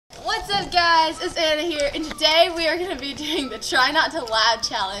What's up, guys? It's Anna here, and today we are going to be doing the Try Not to Laugh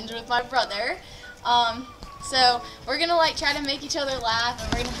challenge with my brother. So we're going to try to make each other laugh,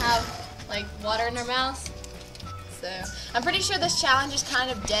 and we're going to have water in our mouths. So I'm pretty sure this challenge is kind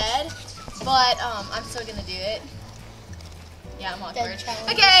of dead, but I'm still going to do it. Yeah, I'm awkward.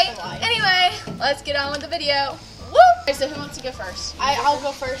 Okay, anyway, let's get on with the video. Woo! Okay, so who wants to go first? I'll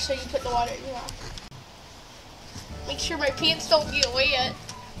go first so you put the water in your mouth. Make sure my pants don't get wet.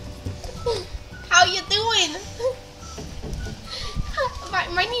 How you doing?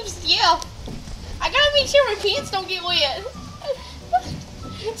 My name's Jeff. I gotta make sure my pants don't get wet.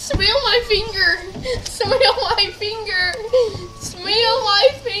 Smell my finger. Smell my finger. Smell my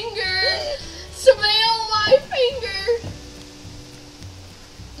finger. Smell my finger.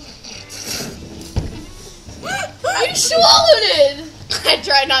 You swallowed it. I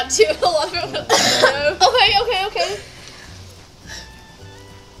try not to. I love it with the Okay.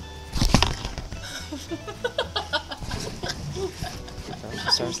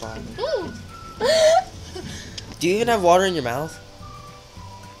 Start sliding. Do you even have water in your mouth?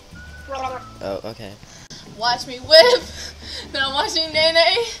 Oh, okay. Watch me whip. Now watching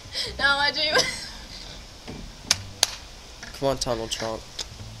Nene. Now watching. Come on, Donald Trump.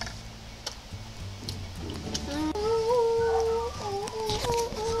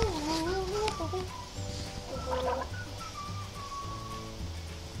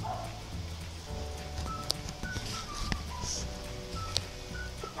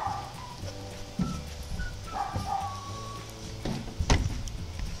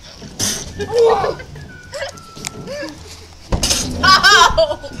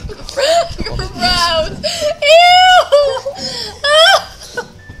 Ow! Gross! Ew!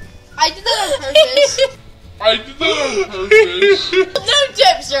 I did that on purpose. No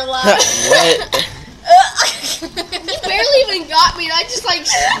tips are allowed. What? You barely even got me. I just sprayed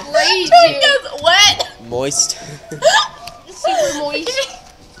you. It's wet. Moist. Super moist.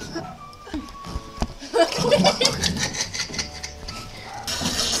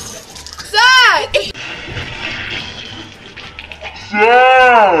 Zach!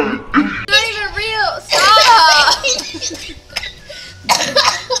 Not even real. Stop!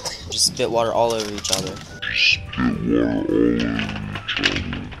 Just spit water all over each other. No!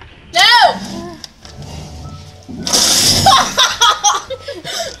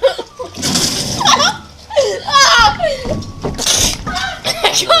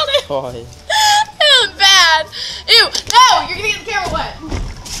 God. That was bad. Ew! No! You're gonna get the camera wet.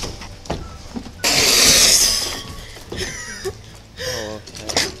 Oh, okay.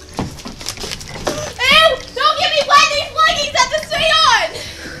 Ew! Don't get me wet! These leggings have to stay on!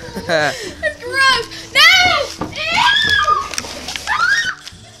 That's gross! No! Ew!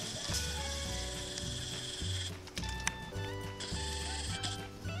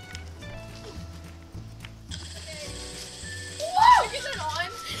 Whoa! Get that on!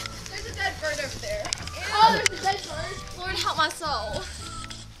 There's a dead bird over there. Oh, there's a dead bird. Lord help my soul.